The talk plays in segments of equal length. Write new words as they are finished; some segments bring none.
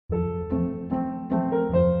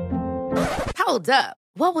Hold up.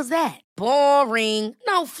 What was that? Boring.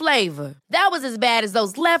 No flavor. That was as bad as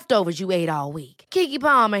those leftovers you ate all week. Keke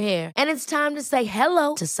Palmer here. And it's time to say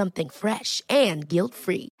hello to something fresh and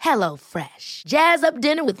guilt-free. Hello Fresh. Jazz up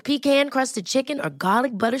dinner with pecan-crusted chicken or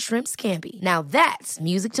garlic butter shrimp scampi. Now that's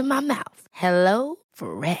music to my mouth. Hello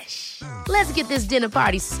Fresh. Let's get this dinner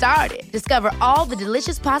party started. Discover all the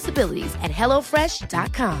delicious possibilities at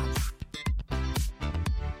hellofresh.com.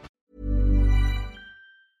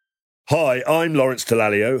 Hi, I'm Lawrence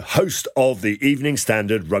Dallaglio, host of the Evening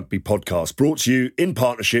Standard Rugby Podcast, brought to you in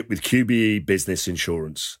partnership with QBE Business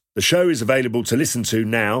Insurance. The show is available to listen to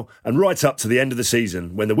now and right up to the end of the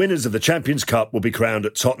season, when the winners of the Champions Cup will be crowned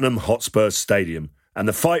at Tottenham Hotspur Stadium, and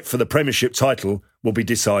the fight for the Premiership title will be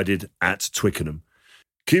decided at Twickenham.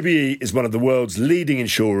 QBE is one of the world's leading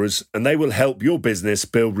insurers, and they will help your business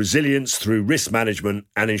build resilience through risk management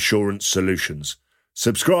and insurance solutions.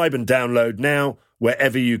 Subscribe and download now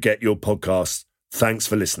wherever you get your podcasts. Thanks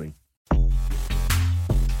for listening.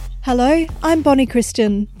 Hello, I'm Bonnie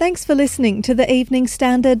Christian. Thanks for listening to the Evening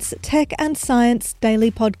Standard's Tech and Science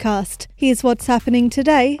Daily Podcast. Here's what's happening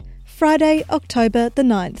today, Friday, October the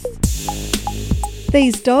 9th.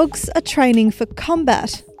 These dogs are training for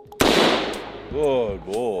combat. Good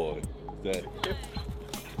boy. Good.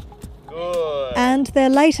 And their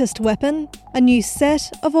latest weapon, a new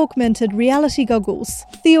set of augmented reality goggles.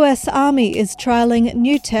 The US Army is trialling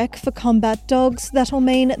new tech for combat dogs that'll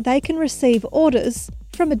mean they can receive orders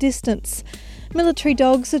from a distance. Military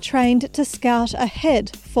dogs are trained to scout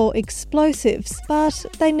ahead for explosives, but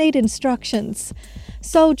they need instructions.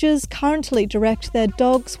 Soldiers currently direct their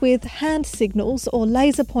dogs with hand signals or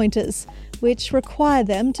laser pointers, which require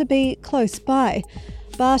them to be close by.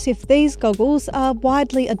 But if these goggles are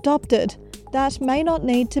widely adopted, that may not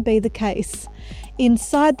need to be the case.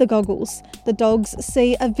 Inside the goggles, the dogs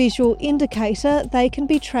see a visual indicator they can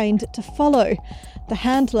be trained to follow. The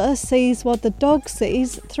handler sees what the dog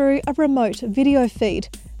sees through a remote video feed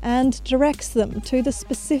and directs them to the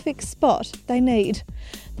specific spot they need.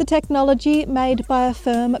 The technology, made by a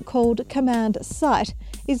firm called Command Sight,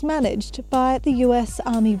 is managed by the US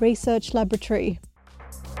Army Research Laboratory.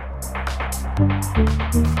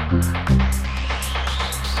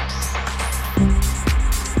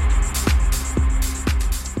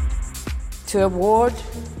 To award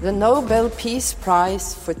the Nobel Peace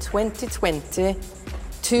Prize for 2020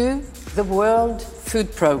 to the World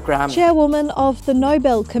Food Programme. Chairwoman of the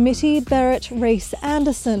Nobel Committee, Berit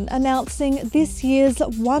Reiss-Andersen, announcing this year's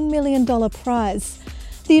 $1 million prize.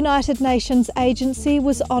 The United Nations agency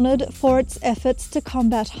was honoured for its efforts to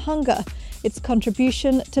combat hunger, its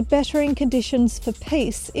contribution to bettering conditions for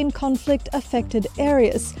peace in conflict-affected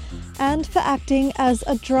areas, and for acting as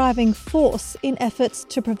a driving force in efforts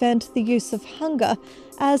to prevent the use of hunger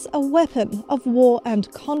as a weapon of war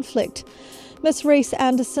and conflict. Ms.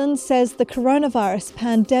 Reiss-Andersen says the coronavirus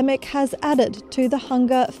pandemic has added to the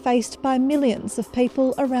hunger faced by millions of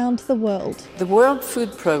people around the world. The World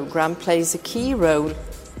Food Programme plays a key role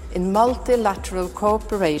in multilateral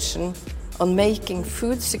cooperation on making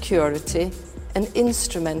food security an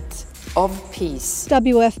instrument of peace.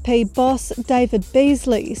 WFP boss David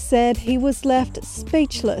Beasley said he was left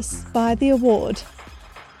speechless by the award.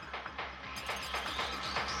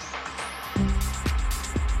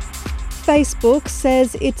 Facebook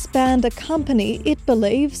says it's banned a company it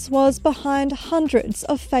believes was behind hundreds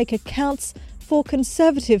of fake accounts for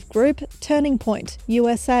conservative group Turning Point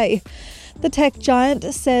USA. The tech giant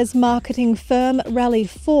says marketing firm Rally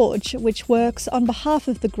Forge, which works on behalf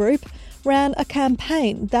of the group, ran a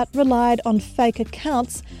campaign that relied on fake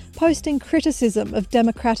accounts posting criticism of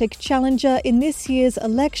Democratic challenger in this year's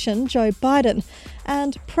election, Joe Biden,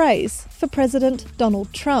 and praise for President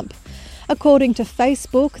Donald Trump. According to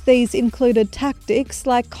Facebook, these included tactics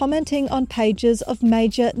like commenting on pages of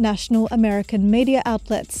major national American media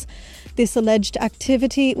outlets. This alleged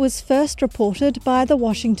activity was first reported by The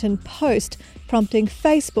Washington Post, prompting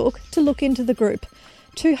Facebook to look into the group.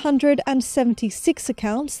 276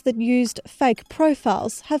 accounts that used fake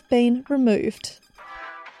profiles have been removed.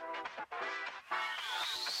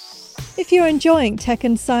 If you're enjoying Tech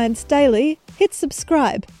and Science Daily, hit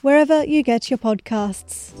subscribe wherever you get your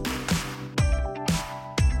podcasts.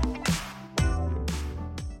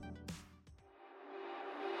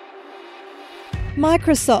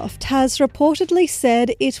 Microsoft has reportedly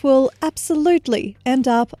said it will absolutely end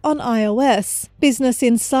up on iOS. Business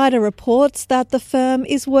Insider reports that the firm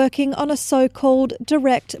is working on a so-called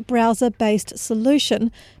direct browser-based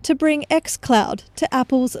solution to bring xCloud to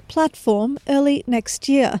Apple's platform early next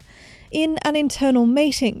year. In an internal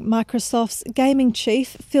meeting, Microsoft's gaming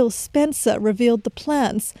chief, Phil Spencer, revealed the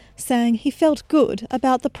plans, saying he felt good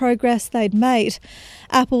about the progress they'd made.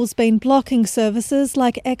 Apple's been blocking services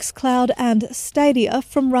like xCloud and Stadia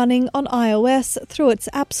from running on iOS through its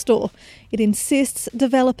App Store. It insists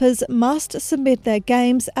developers must submit their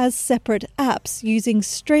games as separate apps using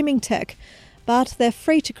streaming tech, but they're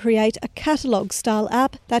free to create a catalogue-style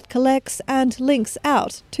app that collects and links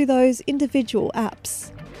out to those individual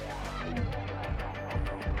apps.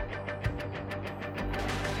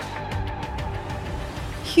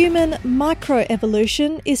 Human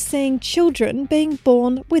microevolution is seeing children being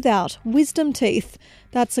born without wisdom teeth.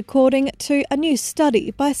 That's according to a new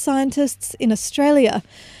study by scientists in Australia.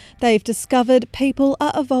 They've discovered people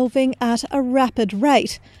are evolving at a rapid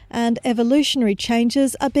rate, and evolutionary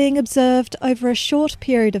changes are being observed over a short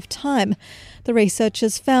period of time. The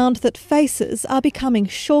researchers found that faces are becoming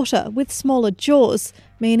shorter with smaller jaws,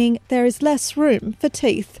 meaning there is less room for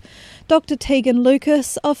teeth. Dr. Tegan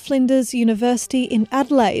Lucas of Flinders University in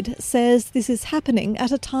Adelaide says this is happening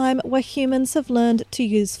at a time where humans have learned to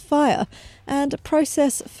use fire and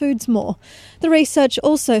process foods more. The research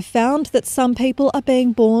also found that some people are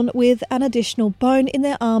being born with an additional bone in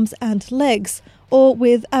their arms and legs, or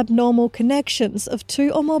with abnormal connections of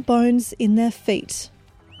 2 or more bones in their feet.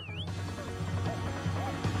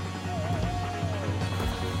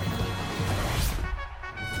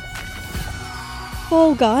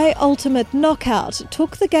 Fall Guy Ultimate Knockout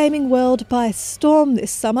took the gaming world by storm this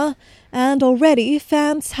summer, and already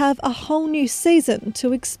fans have a whole new season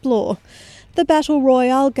to explore. The Battle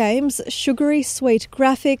Royale game's sugary sweet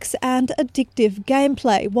graphics and addictive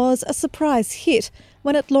gameplay was a surprise hit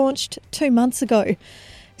when it launched 2 months ago.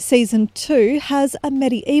 Season 2 has a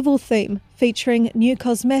medieval theme, featuring new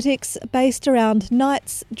cosmetics based around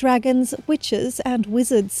knights, dragons, witches and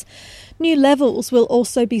wizards. New levels will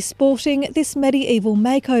also be sporting this medieval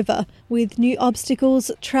makeover, with new obstacles,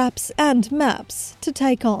 traps and maps to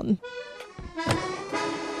take on.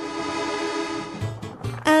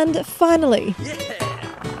 And finally,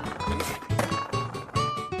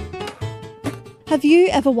 have you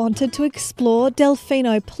ever wanted to explore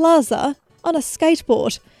Delfino Plaza on a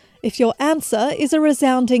skateboard? If your answer is a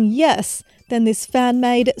resounding yes, then this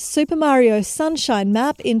fan-made Super Mario Sunshine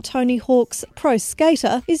map in Tony Hawk's Pro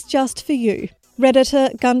Skater is just for you.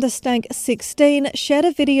 Redditor Gunderstank16 shared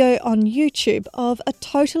a video on YouTube of a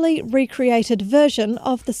totally recreated version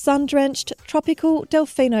of the sun-drenched tropical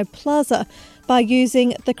Delfino Plaza by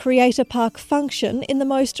using the Creator Park function in the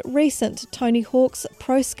most recent Tony Hawk's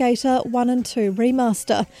Pro Skater 1 and 2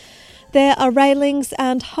 remaster. There are railings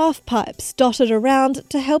and half-pipes dotted around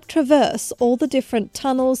to help traverse all the different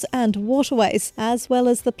tunnels and waterways, as well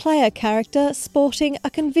as the player character sporting a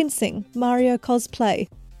convincing Mario cosplay.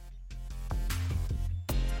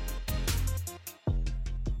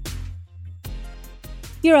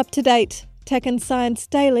 You're up to date. Tech and Science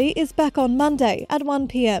Daily is back on Monday at 1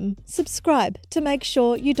 p.m. Subscribe to make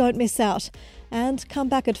sure you don't miss out. And come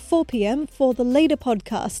back at 4 p.m. for the Leader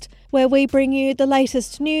podcast, where we bring you the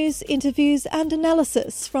latest news, interviews and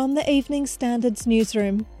analysis from the Evening Standard's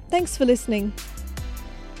newsroom. Thanks for listening.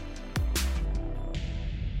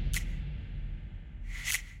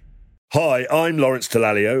 Hi, I'm Lawrence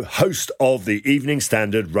Dallaglio, host of the Evening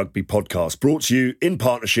Standard Rugby podcast, brought to you in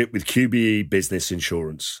partnership with QBE Business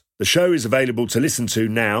Insurance. The show is available to listen to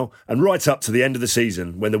now and right up to the end of the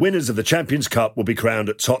season, when the winners of the Champions Cup will be crowned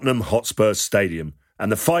at Tottenham Hotspur Stadium,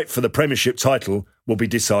 and the fight for the Premiership title will be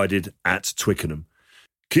decided at Twickenham.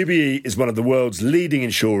 QBE is one of the world's leading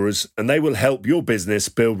insurers, and they will help your business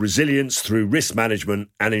build resilience through risk management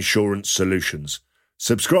and insurance solutions.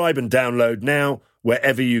 Subscribe and download now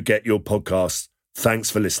wherever you get your podcasts.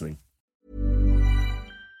 Thanks for listening.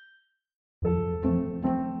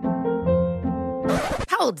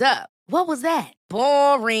 Hold up. What was that?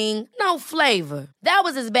 Boring. No flavor. That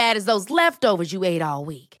was as bad as those leftovers you ate all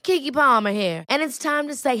week. Keke Palmer here, and it's time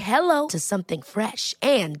to say hello to something fresh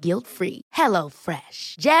and guilt-free. Hello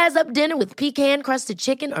Fresh. Jazz up dinner with pecan-crusted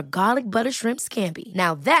chicken or garlic butter shrimp scampi.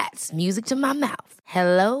 Now that's music to my mouth.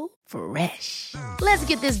 Hello Fresh. Let's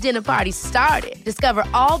get this dinner party started. Discover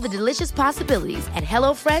all the delicious possibilities at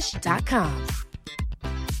HelloFresh.com.